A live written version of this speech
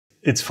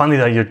it's funny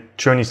that your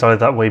journey started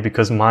that way,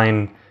 because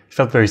mine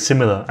felt very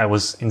similar. I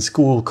was in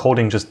school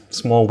coding just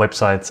small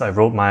websites. I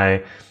wrote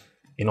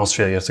in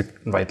Austria, you have to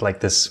write like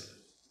this,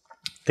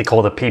 they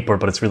call it a paper,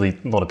 but it's really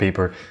not a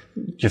paper.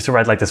 You have to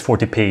write like this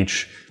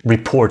 40-page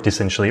report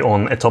essentially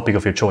on a topic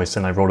of your choice.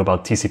 And I wrote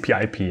about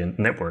TCP/IP and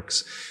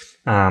networks.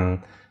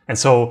 And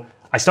so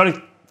I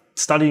started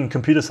studying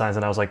computer science,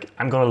 and I was like,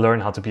 I'm going to learn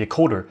how to be a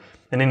coder.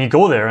 And then you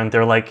go there and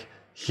they're like,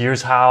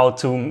 here's how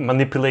to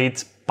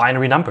manipulate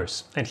binary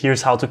numbers, and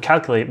here's how to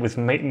calculate with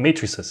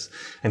matrices,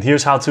 and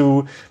here's how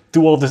to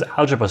do all this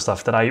algebra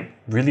stuff that I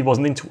really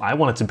wasn't into. I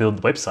wanted to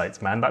build websites,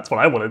 man. That's what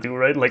I want to do,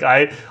 right? Like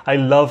I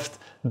loved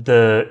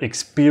the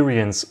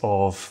experience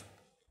of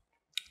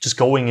just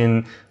going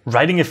in,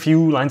 writing a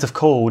few lines of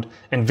code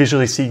and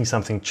visually seeing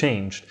something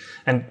changed.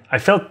 And I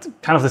felt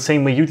kind of the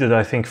same way you did,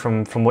 I think,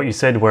 from what you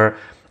said, where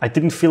I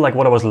didn't feel like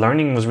what I was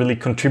learning was really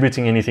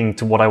contributing anything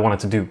to what I wanted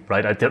to do,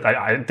 right?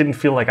 I didn't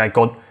feel like I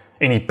got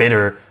any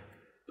better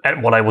at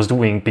what I was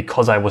doing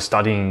because I was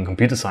studying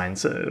computer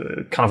science.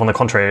 Kind of on the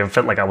contrary, I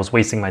felt like I was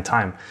wasting my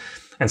time.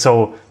 And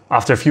so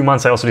after a few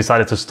months, I also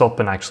decided to stop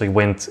and actually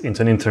went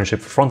into an internship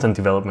for front-end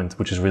development,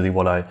 which is really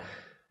what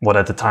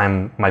at the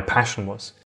time my passion was.